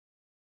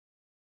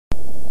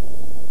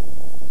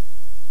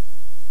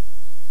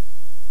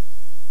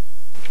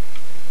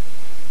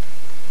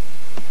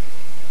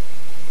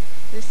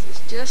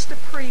just a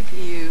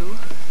preview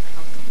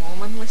of the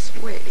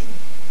Womenless wedding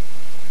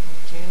on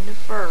June the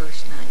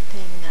 1st,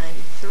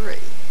 1993.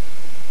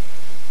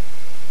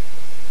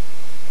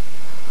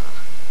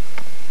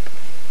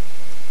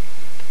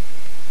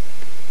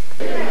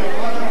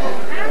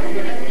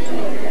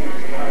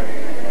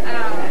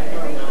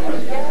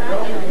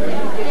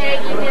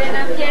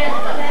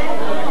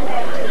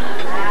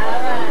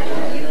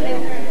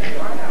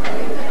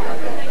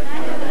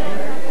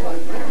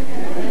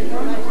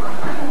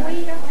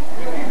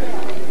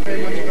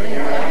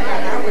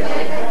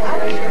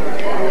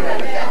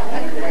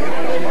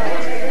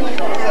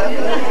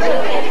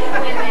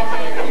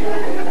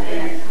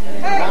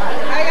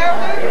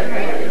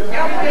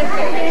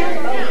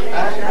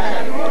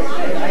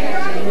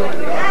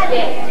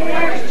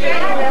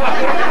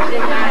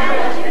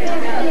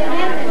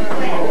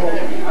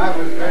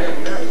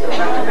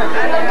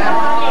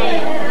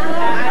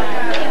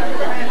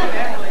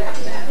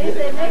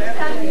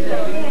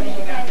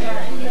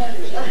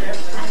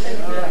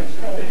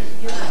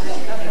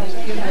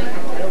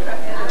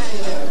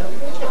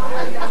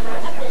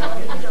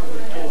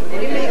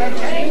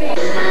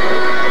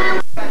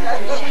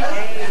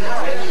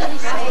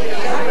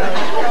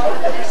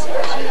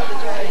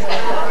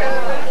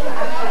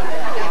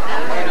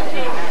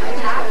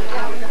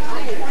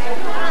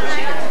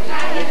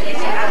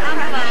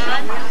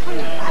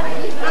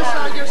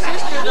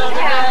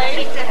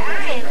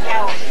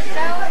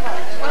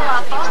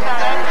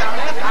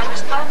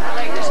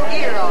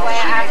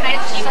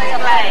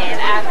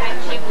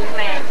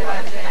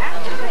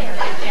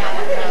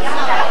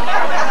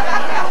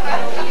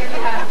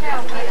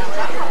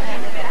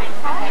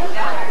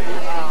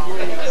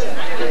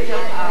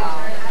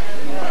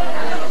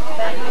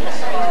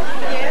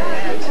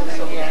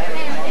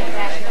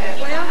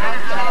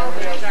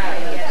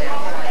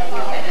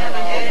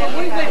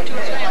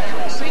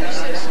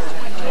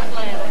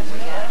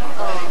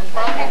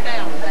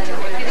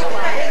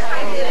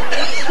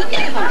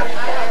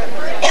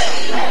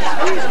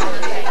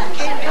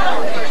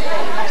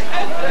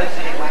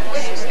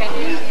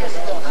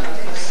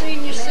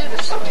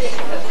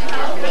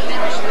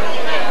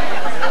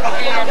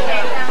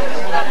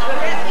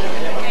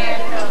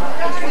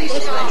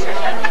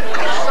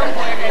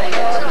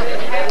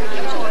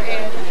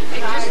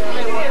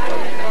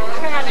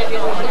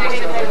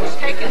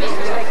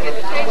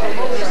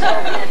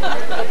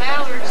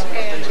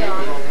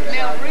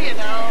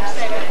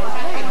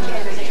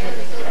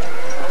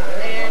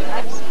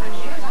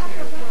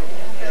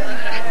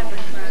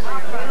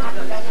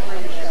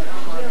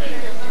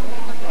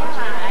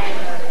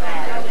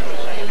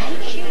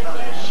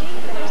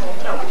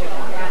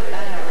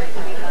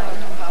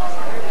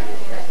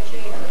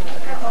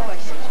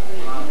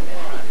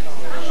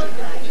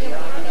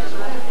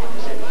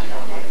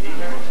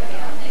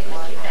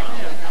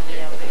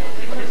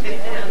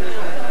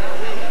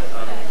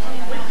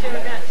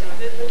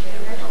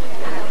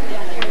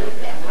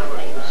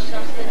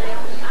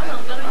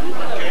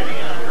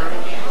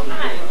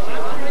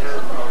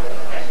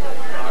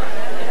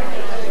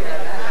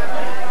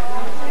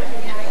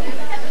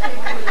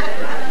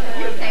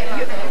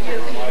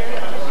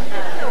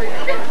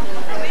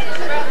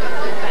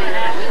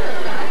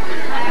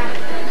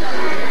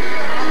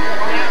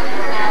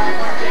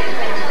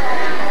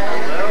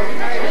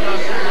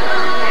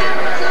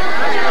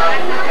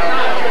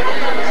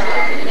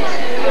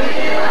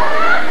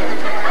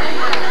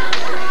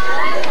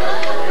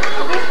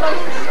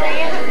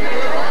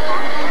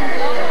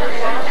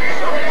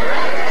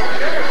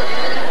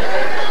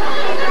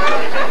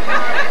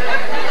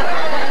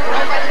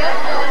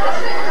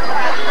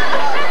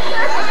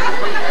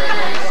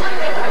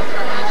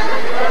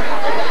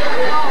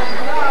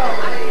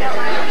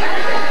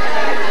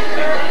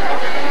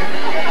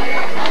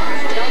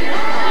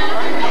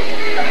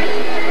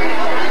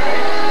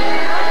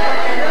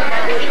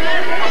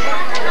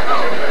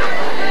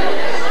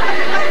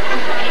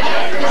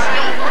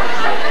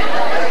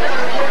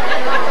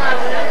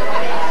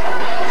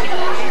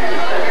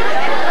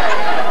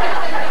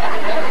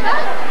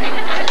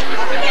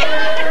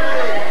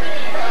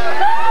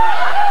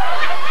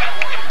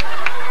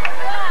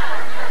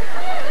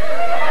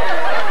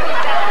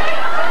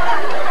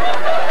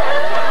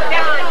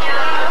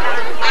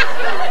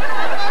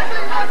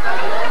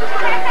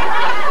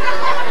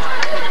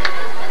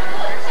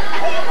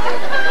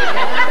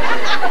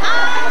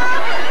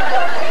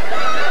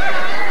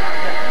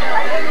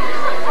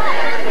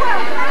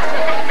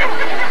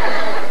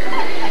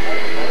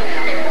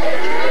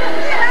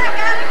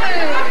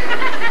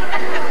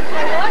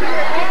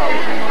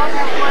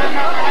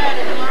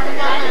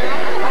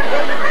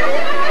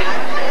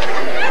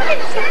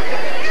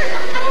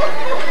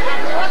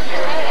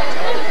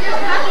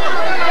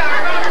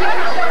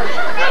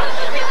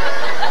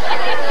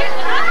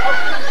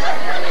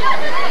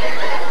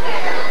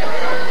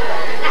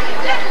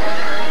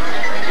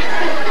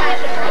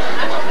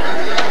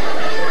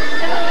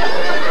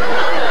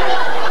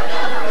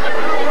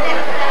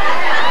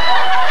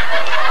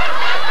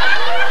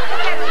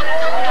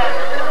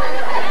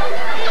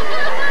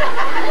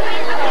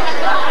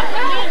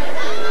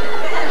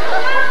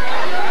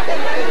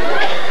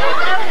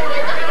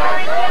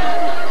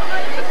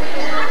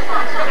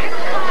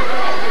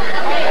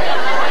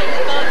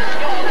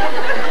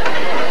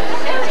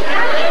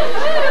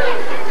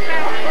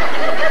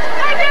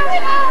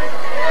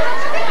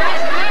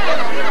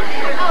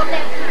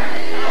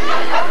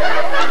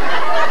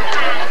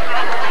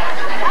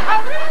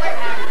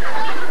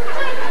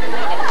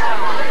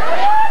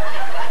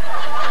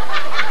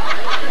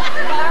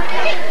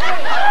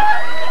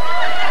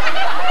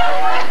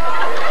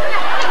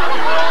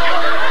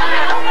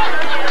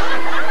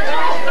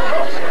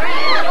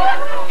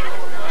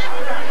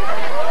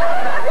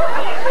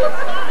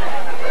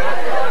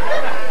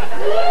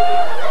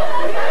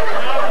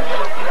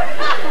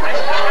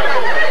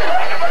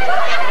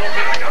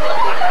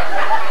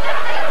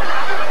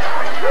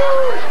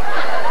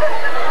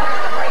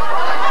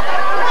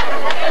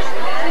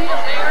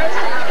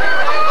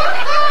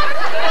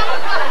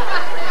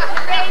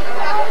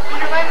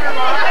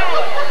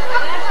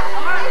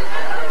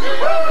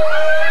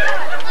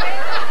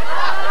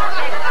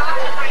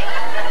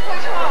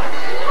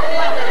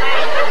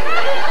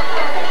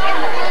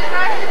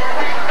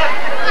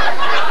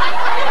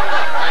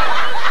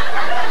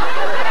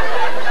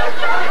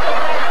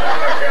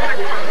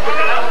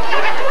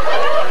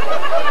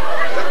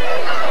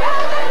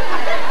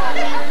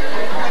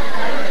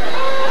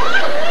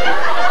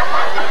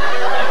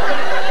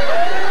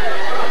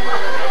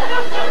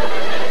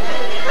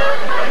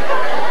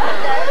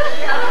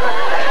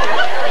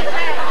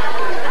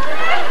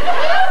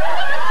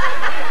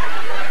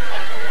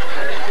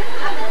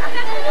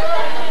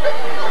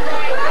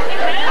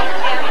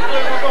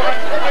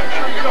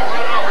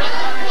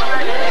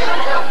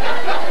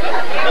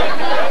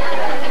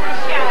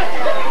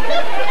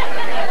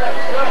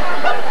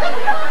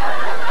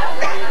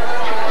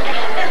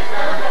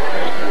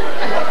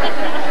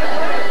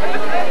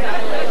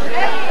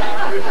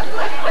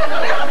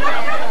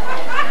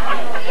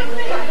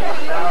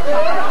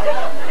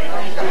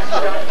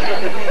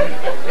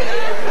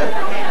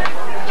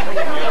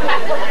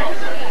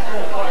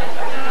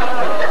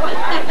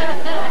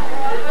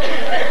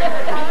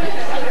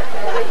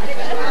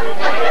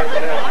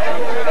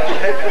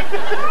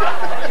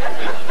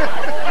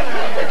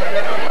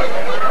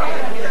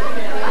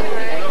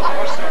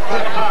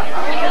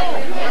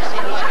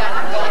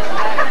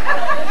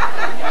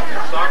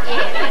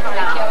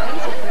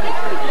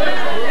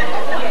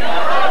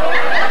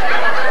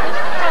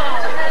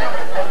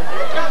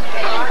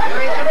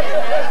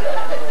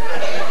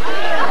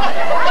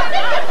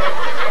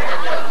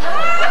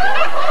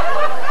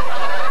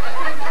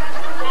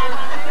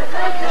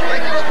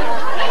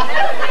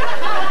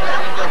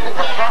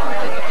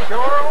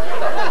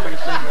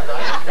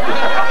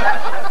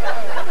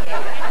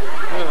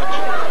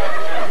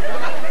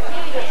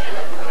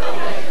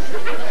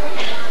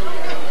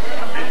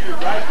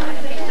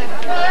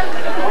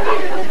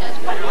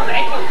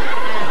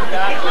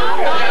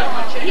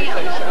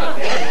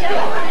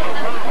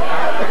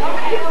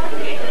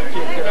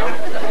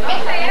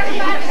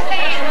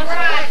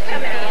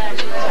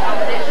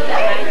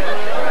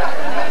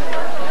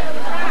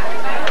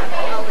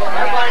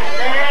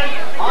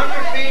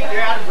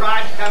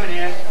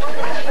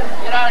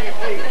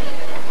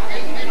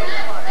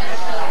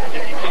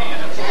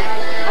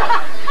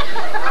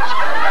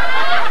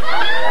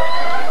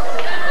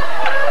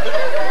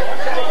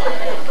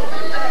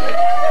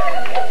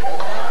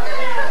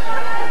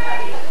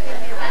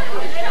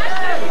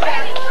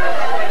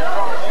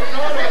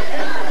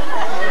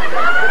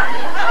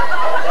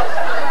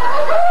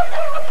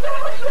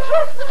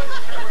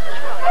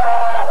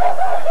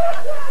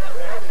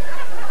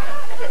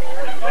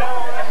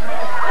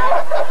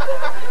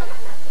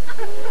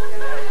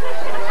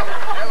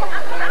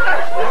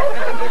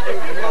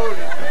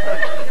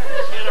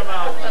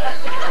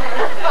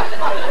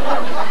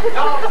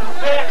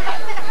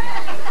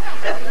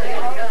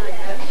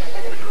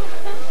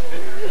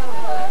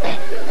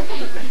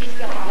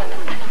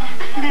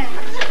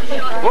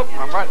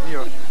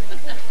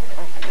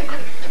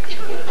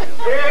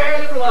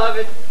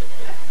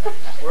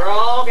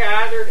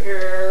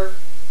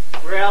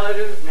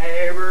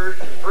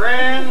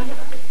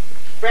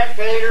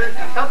 spectators,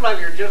 a couple of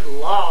you are just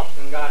lost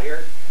and got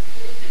here.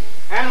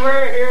 And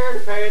we're here to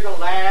pay the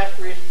last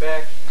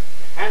respects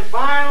and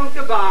final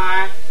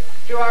goodbye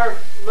to our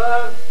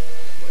loved...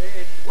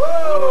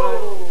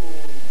 Whoa!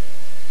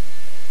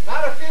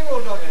 Not a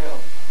funeral, no, you know.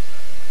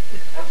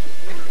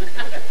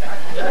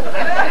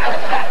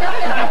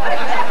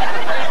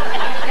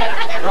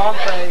 Wrong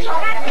thing.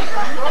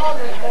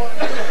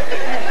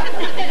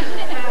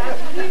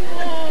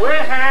 We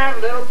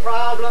have little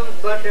problems,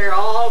 but they're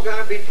all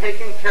going to be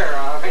taken care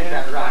of. Ain't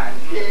that right?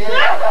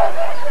 Yeah.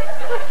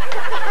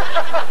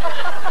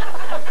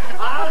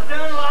 I was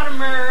doing a lot of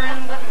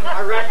marrying,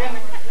 I reckon.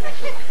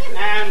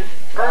 And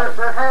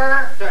for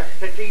her,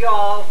 to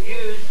y'all,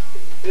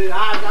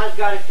 I've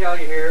got to tell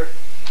you here,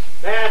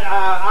 that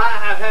I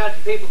have had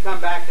some people come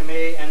back to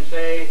me and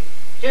say,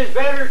 "'Tis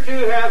better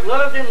to have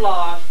loved and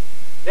lost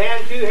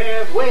than to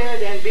have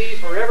wed and be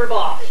forever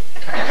lost."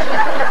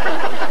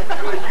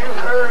 Would you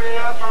hurry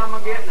up?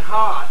 I'm getting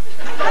hot.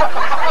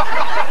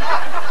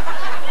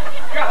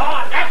 You're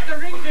hot. That's the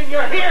reason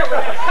you're here with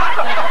us.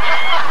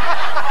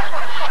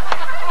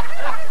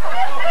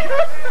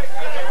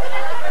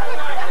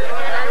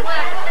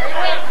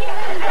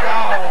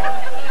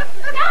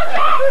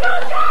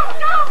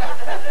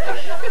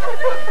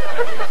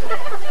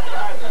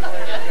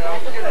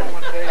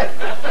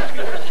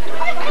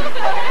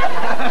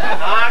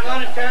 I'm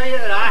going to tell you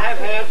that I have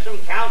had some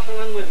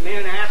counseling with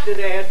men after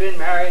they had been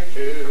married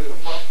too.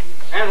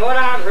 And what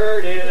I've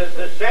heard is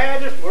the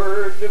saddest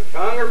words of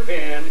tongue or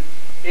pen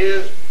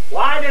is,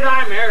 "Why did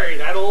I marry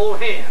that old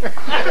hen?"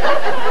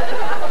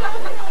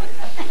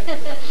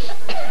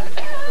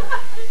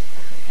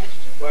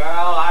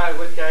 Well, I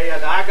would tell you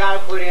that I got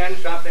to put in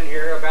something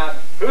here about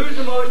who's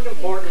the most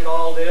important in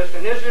all this.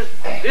 And this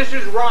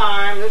is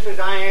rhyme. This is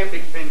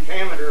iambic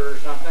pentameter or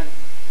something.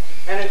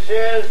 And it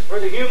says, "For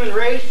the human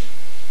race,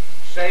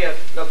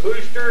 saith the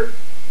booster,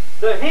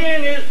 the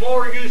hen is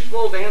more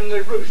useful than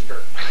the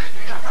rooster."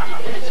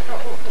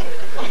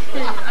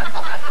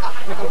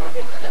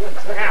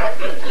 Now,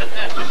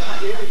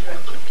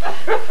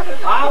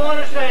 I want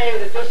to say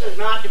that this is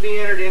not to be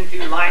entered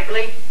into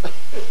lightly,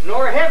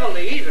 nor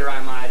heavily either,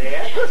 I might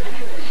add,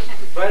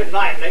 but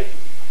lightly.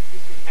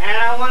 And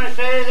I want to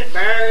say that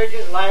marriage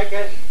is like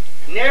a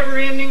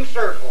never-ending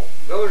circle.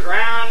 Goes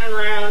round and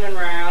round and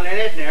round, and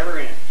it never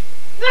ends.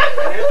 I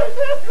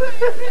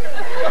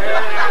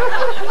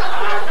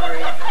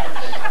agree.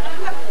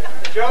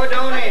 Sure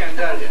don't end,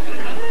 does it?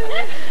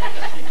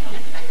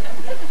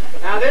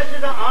 Now, this is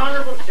an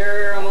honorable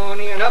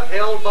ceremony and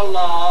upheld by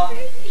law,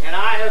 and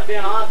I have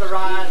been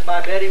authorized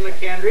by Betty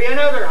McKendry and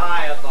other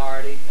high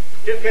authority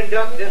to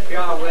conduct this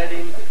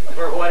wedding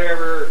for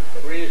whatever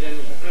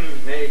reasons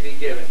may be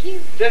given.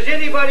 Does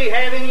anybody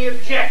have any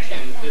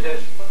objections to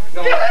this?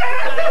 No. He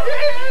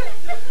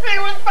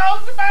was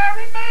supposed to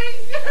marry me.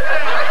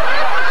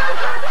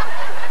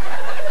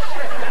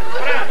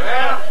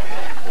 Well,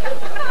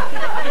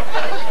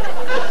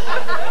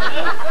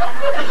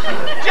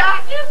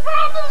 Jack, you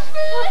promised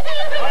me.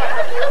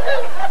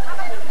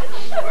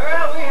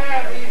 well, we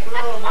have these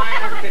little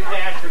minor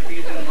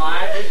catastrophes in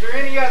life. Is there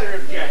any other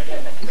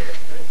objection?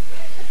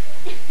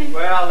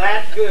 Well,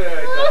 that's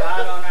good, because I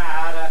don't know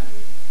how to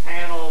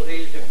handle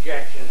these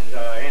objections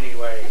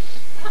anyway.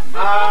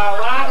 What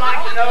I'd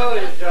like to know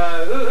is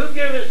who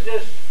gave us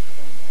this?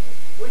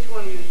 Which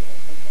one you?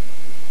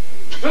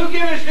 Who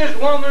gave us this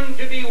woman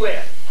to be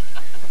with?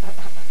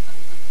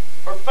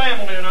 Her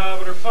family and I,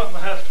 but there's something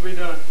that has to be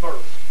done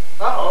first.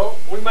 Uh-oh.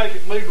 We make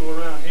it legal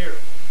around here.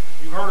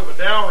 You've heard of a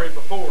dowry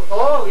before.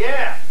 Oh,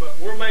 yeah. But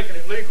we're making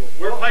it legal.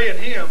 We're paying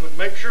him and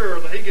make sure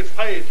that he gets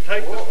paid to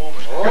take this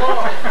woman.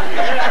 Oh,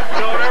 yeah. We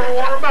don't ever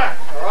want her back.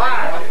 All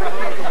right.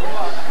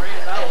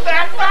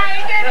 That's why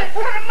he did it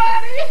for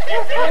money.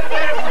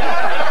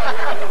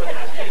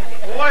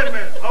 Well, wait a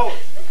minute. Hold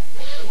it.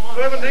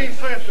 17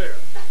 cents there.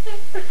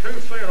 2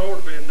 cents ought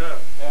to be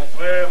enough.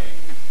 Well,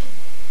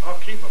 I'll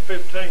keep my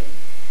 15.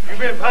 You've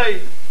been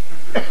paid.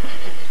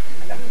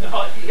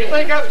 You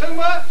think that's too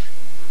much?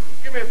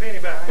 Give me a penny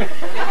back.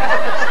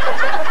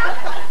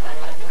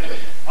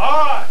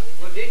 All right.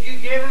 Well, did you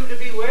give him to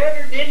be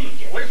wed or didn't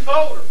you? We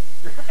sold her.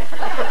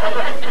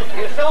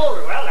 You sold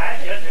her. Well,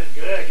 that's just as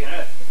good, you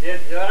know.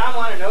 What I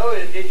want to know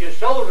is, did you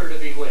sold her to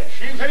be wed?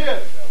 She's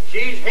his.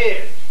 She's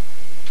his.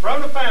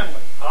 From the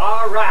family.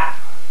 All right.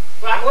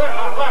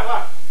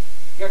 What?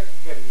 You're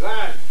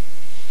going to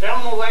sell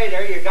them away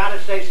there. You got to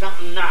say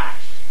something nice.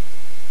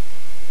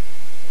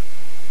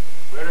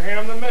 Better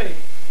him than me.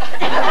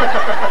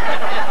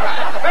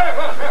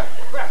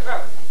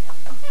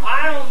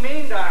 I don't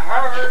mean to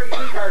her.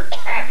 Use her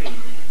tappy.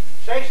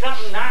 Say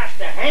something nice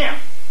to him.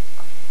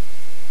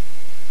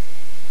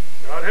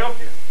 God help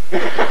you.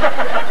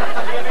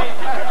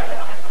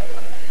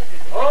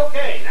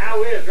 Okay, now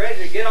we're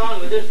ready to get on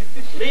with this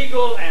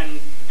legal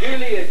and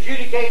duly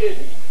adjudicated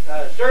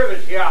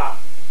service here.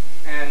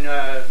 And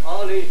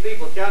all these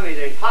people tell me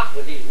they're hot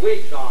with these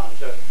wigs on,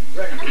 so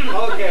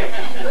okay.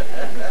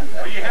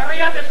 Will you hurry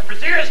up? This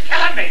brassiere is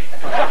killing me.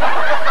 Come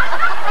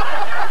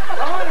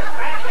on as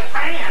fast as you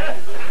can.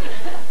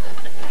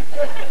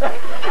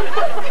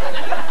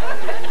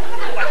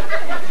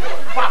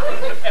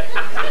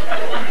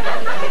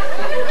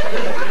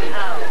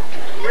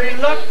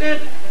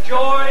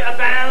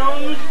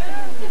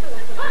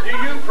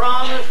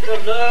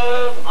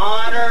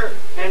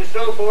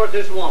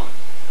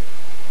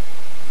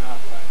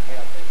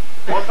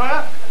 What's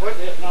that? Put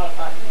this not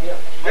like a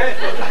gift. Hey,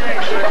 what you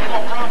think, sir? You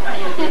gonna promise a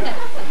little bit?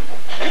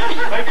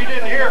 Maybe you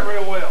didn't hear it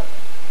real well.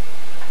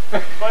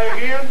 Say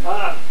again?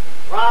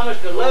 Promise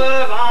to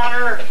love,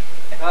 honor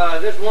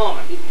this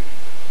woman.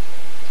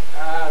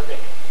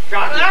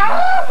 Shocking.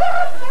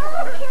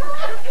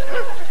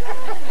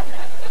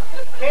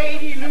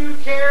 Katie Lou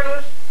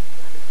Careless,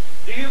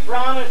 do you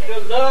promise to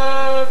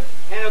love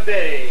and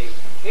obey?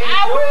 In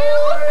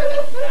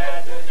joy,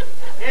 sadness,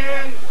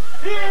 in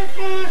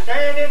sickness,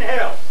 and in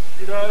health.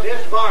 You know?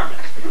 This garment.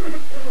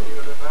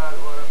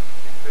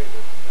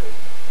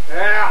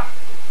 Yeah,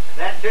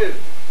 that too.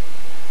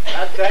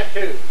 That's that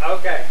too.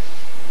 Okay.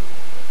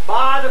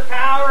 By the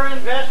power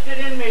invested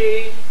in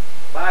me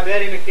by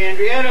Betty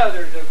McKendry and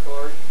others, of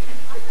course,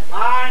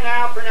 I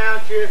now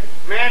pronounce you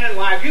man and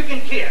wife. You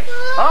can kiss.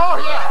 Oh,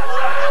 yeah.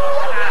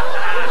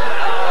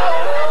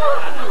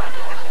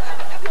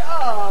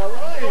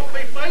 Don't be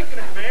faking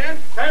it, man.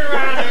 Turn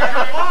around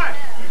there. Why?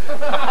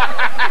 Turn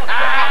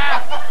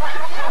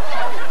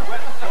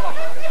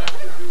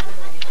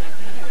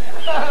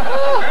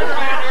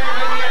around there and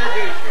let me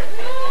introduce you.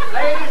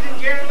 Ladies and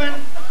gentlemen,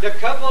 the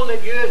couple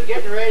that you is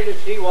getting ready to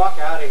see walk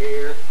out of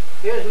here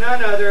is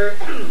none other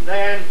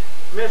than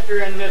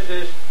Mr. and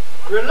Mrs.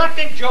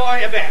 Reluctant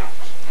Joy Abounds.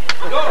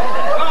 Go,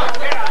 come on,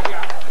 get out here.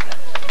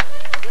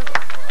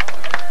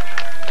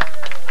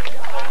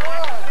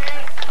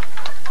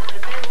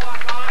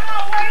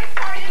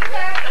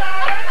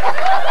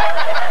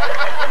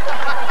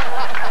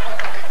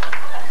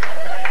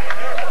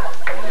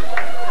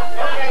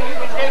 Okay, you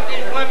can take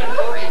these women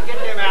folks and get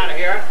them out of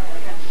here.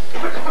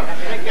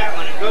 Take that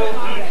one and go.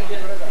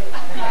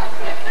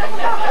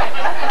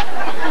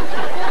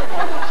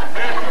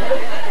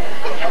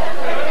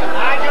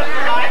 I just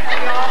like for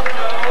y'all to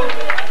know.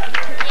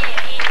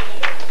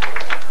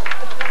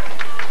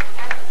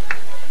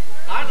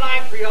 I'd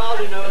like for y'all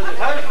to know that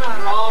husbands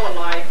are all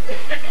alike.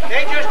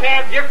 They just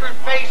have different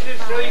faces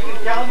so you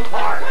can tell them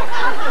apart.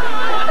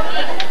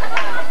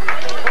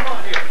 Come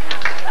on here.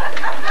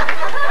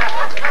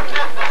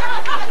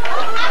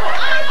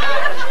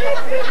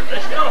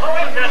 They're still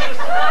holding, Justice.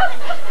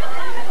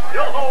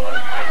 Still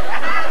holding.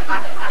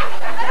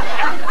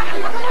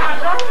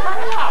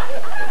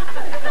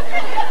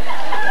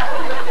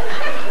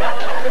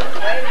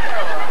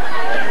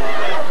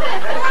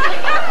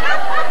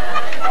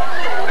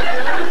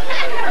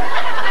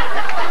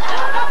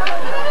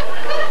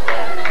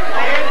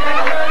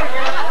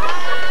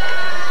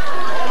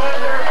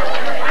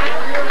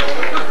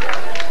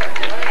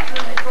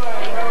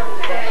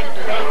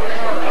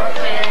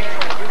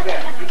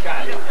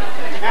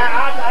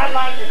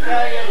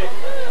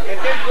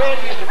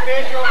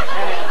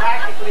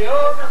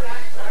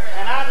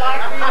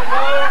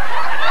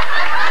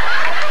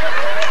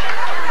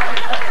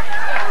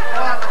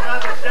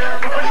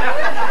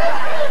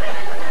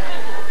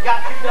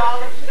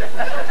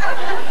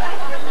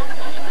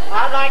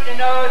 I'd like to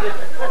know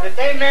that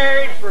they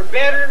married for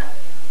better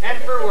and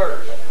for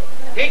worse.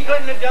 He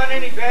couldn't have done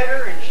any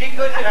better, and she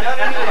couldn't have done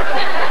any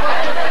worse.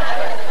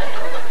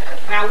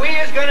 Now, we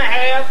is going to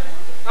have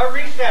a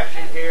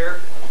reception here,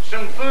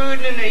 some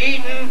food and the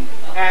eating,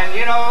 and,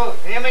 you know,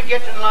 him that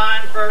gets in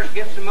line first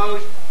gets the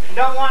most.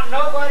 Don't want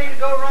nobody to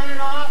go running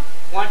off.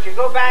 Want you to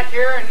go back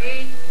here and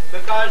eat,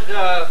 because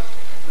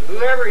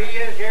whoever he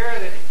is here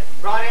that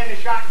brought in the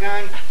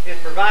shotgun is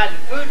providing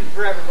food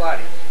for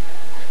everybody.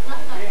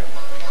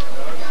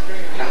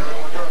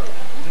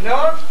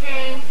 No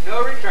exchange,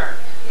 no return.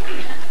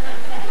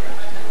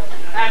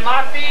 And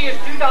my fee is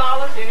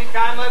 $2 any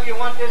time of you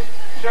want this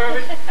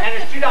service, and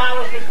it's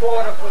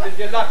 $2.25 for the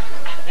deluxe.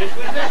 This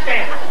was the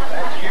standard.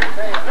 That's your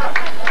pay.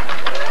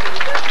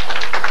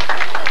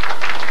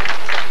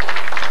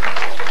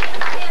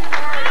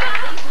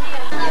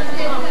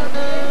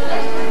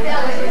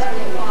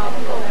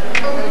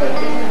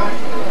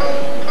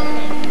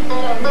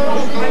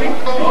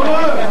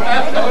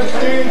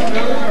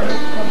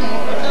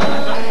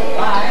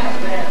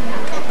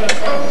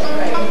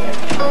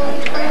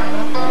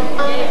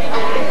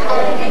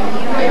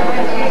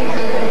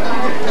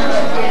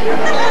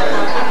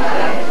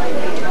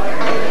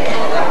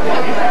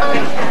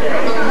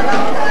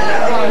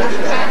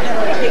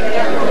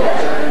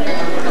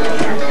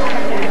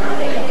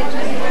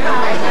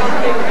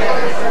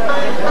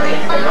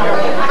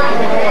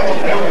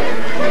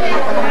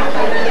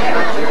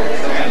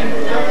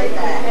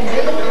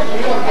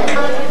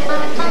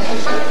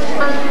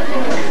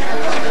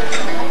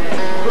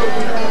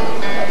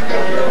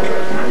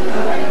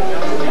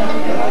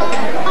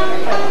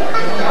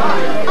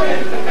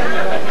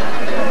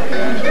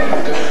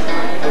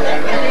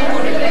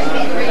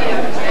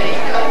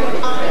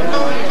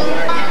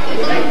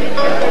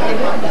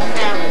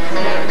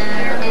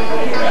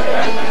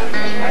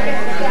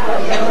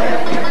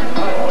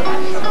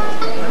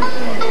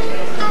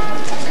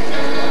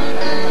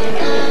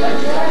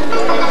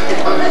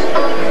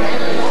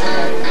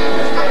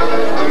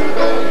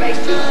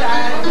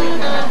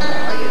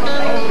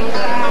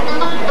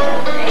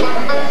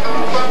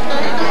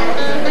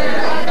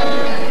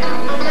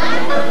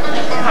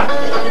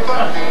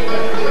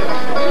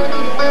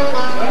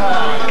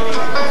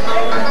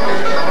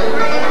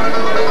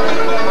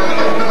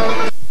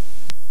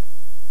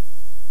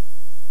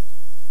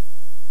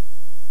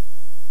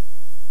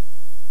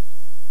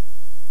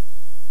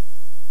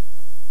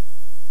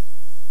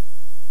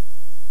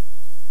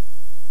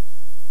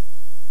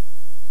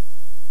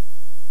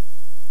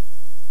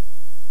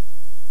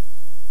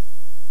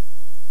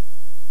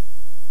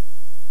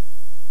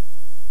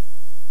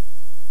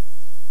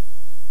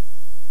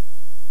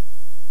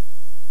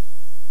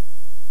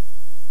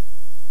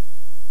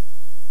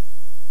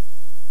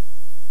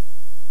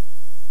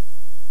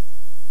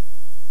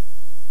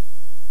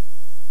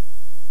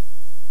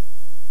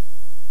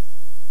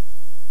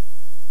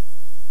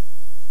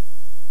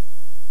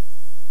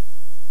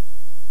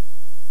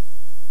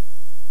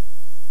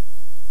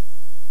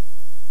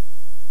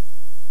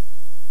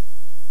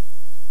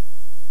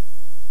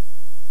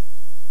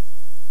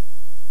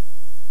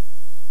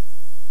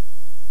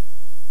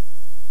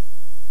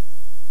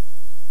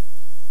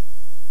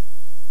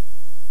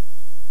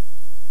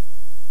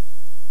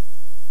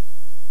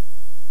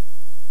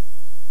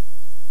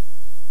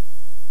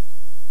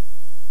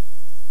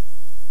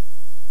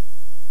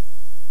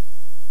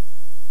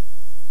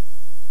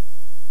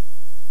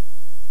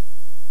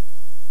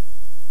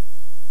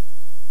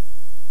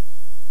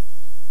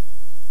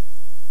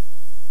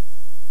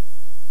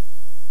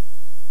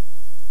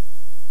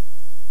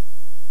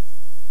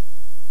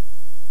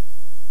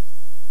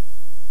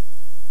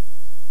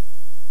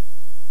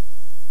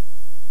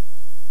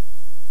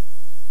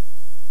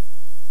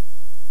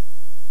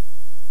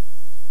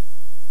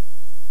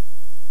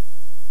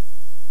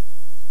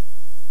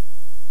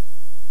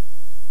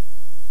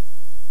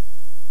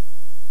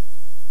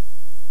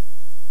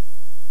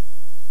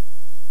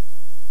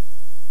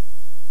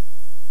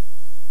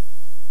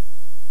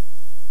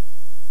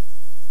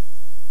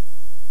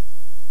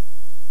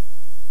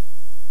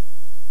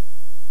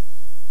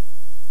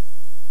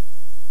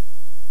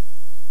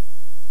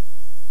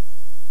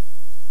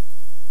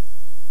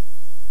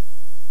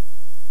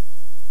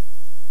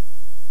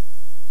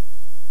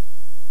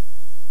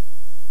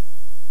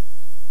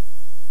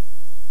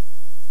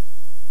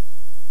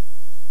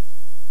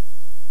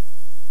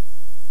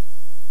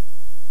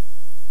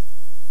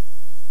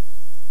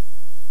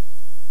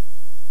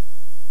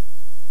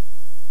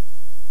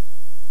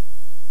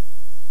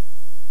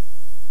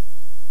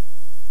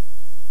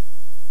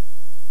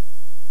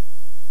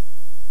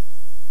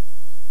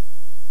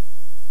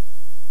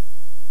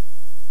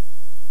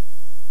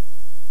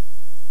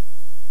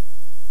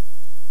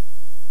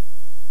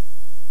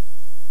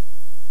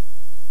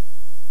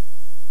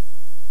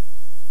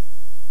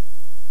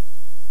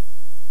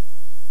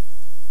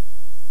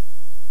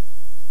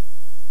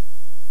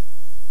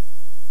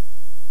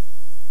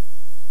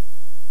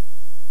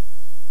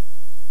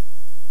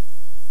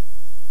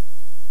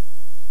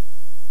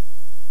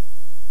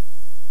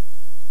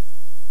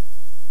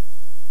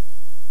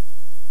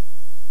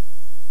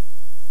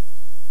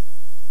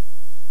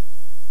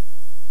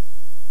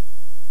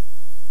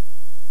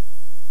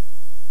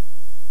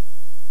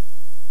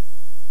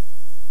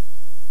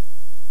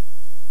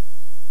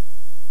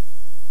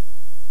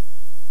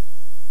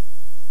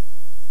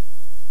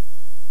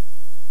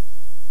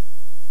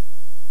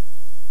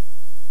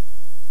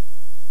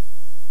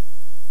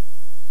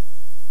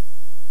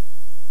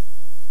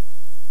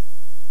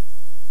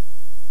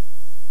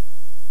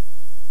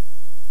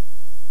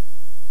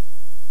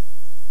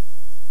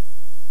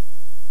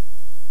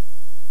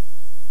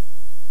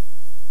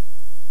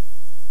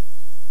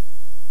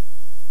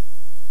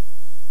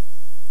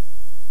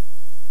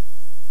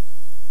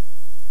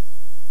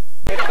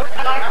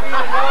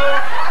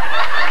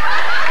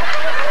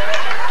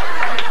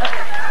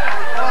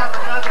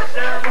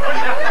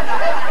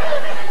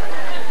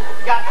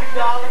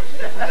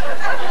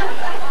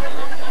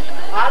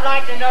 I'd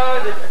like to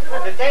know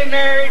that they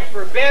married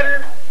for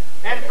better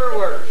and for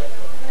worse.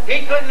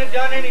 He couldn't have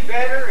done any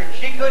better, and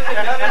she couldn't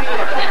have done any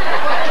worse.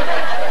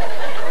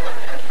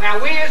 Now,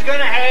 we is going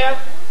to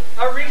have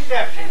a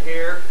reception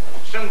here,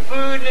 some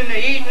food and the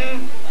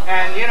eating,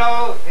 and, you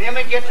know, him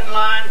that gets in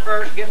line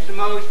first gets the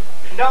most.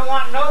 Don't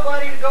want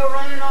nobody to go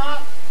running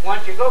off.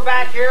 Want you to go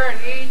back here and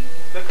eat,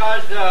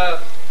 because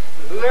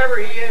whoever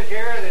he is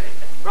here that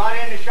brought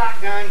in the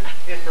shotgun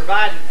is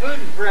providing food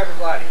for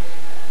everybody.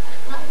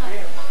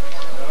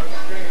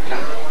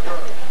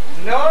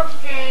 No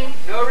exchange,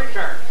 no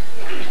return.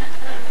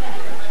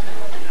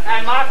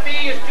 And my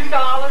fee is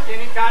 $2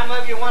 any time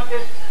of you want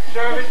this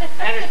service,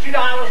 and it's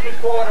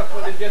 $2.25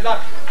 for the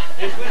deluxe.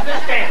 This was the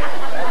standard.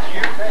 That's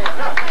your pay.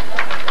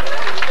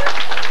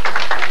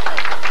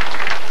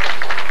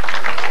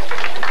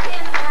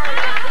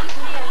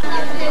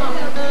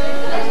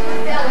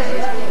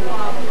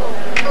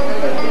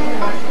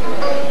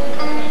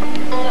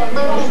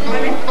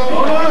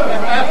 Hold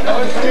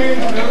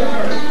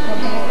on.